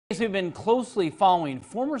we've been closely following,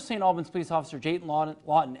 former St. Albans police officer Jayton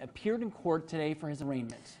Lawton appeared in court today for his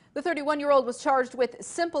arraignment. The 31-year-old was charged with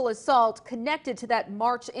simple assault connected to that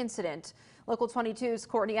March incident. Local 22's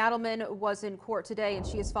Courtney Adelman was in court today, and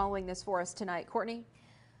she is following this for us tonight. Courtney?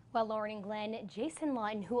 Well, Lauren and Glenn, Jason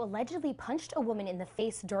Lawton, who allegedly punched a woman in the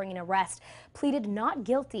face during an arrest, pleaded not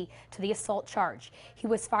guilty to the assault charge. He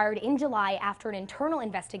was fired in July after an internal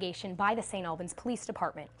investigation by the St. Albans Police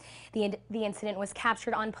Department. The incident was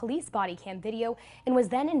captured on police body cam video and was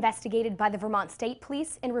then investigated by the Vermont State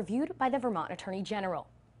Police and reviewed by the Vermont Attorney General.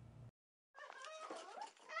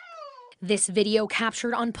 This video,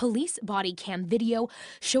 captured on police body cam video,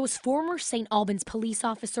 shows former St. Albans police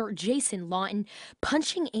officer Jason Lawton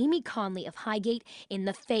punching Amy Conley of Highgate in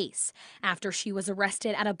the face after she was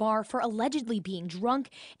arrested at a bar for allegedly being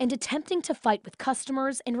drunk and attempting to fight with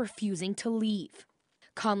customers and refusing to leave.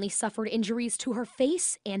 Conley suffered injuries to her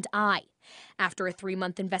face and eye. After a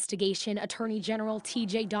 3-month investigation, Attorney General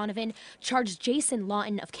T.J. Donovan charged Jason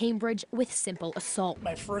Lawton of Cambridge with simple assault.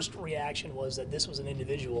 My first reaction was that this was an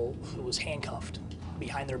individual who was handcuffed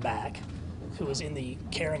behind their back, who was in the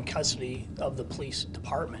care and custody of the police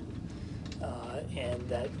department, and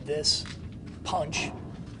that this punch,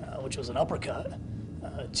 which was an uppercut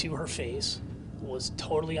to her face, was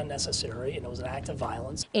totally unnecessary, and it was an act of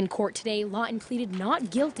violence. In court today, Lawton pleaded not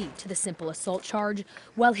guilty to the simple assault charge,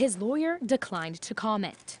 while his lawyer declined to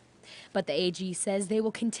comment. But the AG says they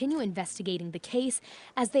will continue investigating the case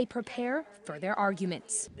as they prepare for their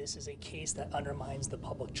arguments. This is a case that undermines the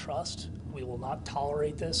public trust. We will not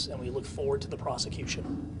tolerate this, and we look forward to the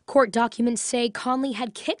prosecution. Court documents say Conley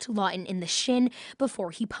had kicked Lawton in the shin before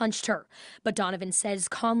he punched her, but Donovan says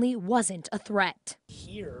Conley wasn't a threat.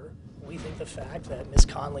 Here, we think the fact that Ms.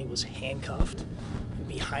 Conley was handcuffed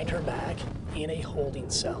behind her back in a holding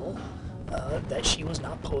cell, that she was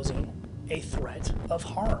not posing a threat of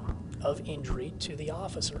harm, of injury to the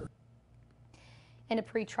officer. And a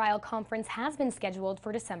pre-trial conference has been scheduled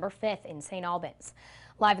for December 5th in St. Albans.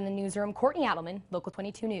 Live in the newsroom, Courtney Adelman, Local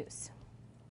 22 News.